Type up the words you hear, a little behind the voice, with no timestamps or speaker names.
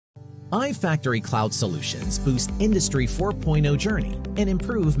iFactory Cloud Solutions boost Industry 4.0 journey and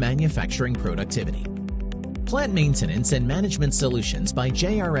improve manufacturing productivity. Plant Maintenance and Management Solutions by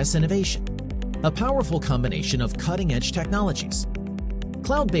JRS Innovation, a powerful combination of cutting-edge technologies.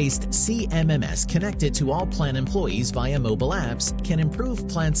 Cloud-based CMMS connected to all plant employees via mobile apps can improve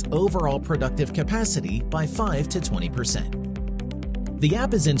plant's overall productive capacity by 5 to 20%. The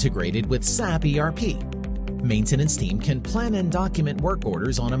app is integrated with SAP ERP. Maintenance team can plan and document work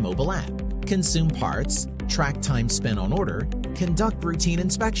orders on a mobile app, consume parts, track time spent on order, conduct routine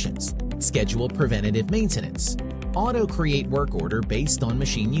inspections, schedule preventative maintenance, auto-create work order based on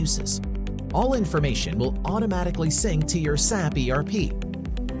machine uses. All information will automatically sync to your SAP ERP.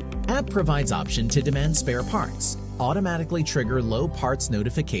 App provides option to demand spare parts, automatically trigger low parts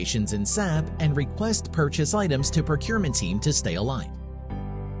notifications in SAP, and request purchase items to procurement team to stay aligned.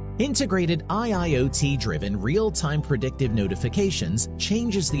 Integrated IoT-driven real-time predictive notifications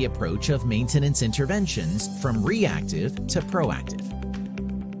changes the approach of maintenance interventions from reactive to proactive.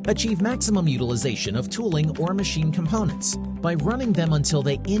 Achieve maximum utilization of tooling or machine components by running them until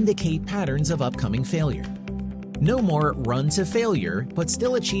they indicate patterns of upcoming failure. No more run to failure, but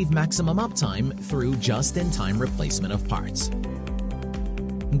still achieve maximum uptime through just-in-time replacement of parts.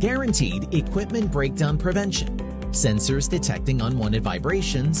 Guaranteed equipment breakdown prevention. Sensors detecting unwanted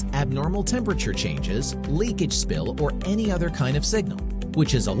vibrations, abnormal temperature changes, leakage spill, or any other kind of signal,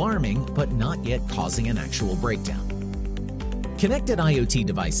 which is alarming but not yet causing an actual breakdown. Connected IoT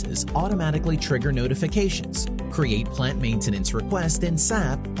devices automatically trigger notifications, create plant maintenance request in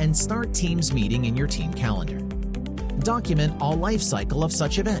SAP, and start Teams meeting in your team calendar. Document all life cycle of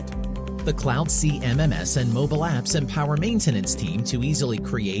such event. The Cloud CMMS and mobile apps empower maintenance team to easily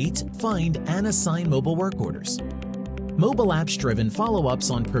create, find, and assign mobile work orders. Mobile apps-driven follow-ups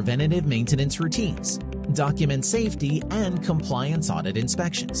on preventative maintenance routines, document safety, and compliance audit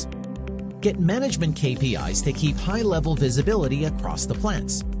inspections. Get management KPIs to keep high-level visibility across the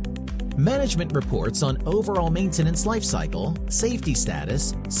plants. Management reports on overall maintenance lifecycle, safety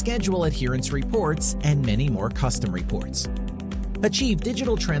status, schedule adherence reports, and many more custom reports. Achieve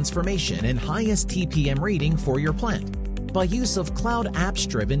digital transformation and highest TPM rating for your plant by use of cloud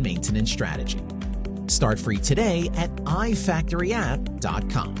apps-driven maintenance strategy. Start free today at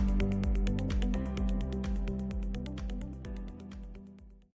iFactoryapp.com.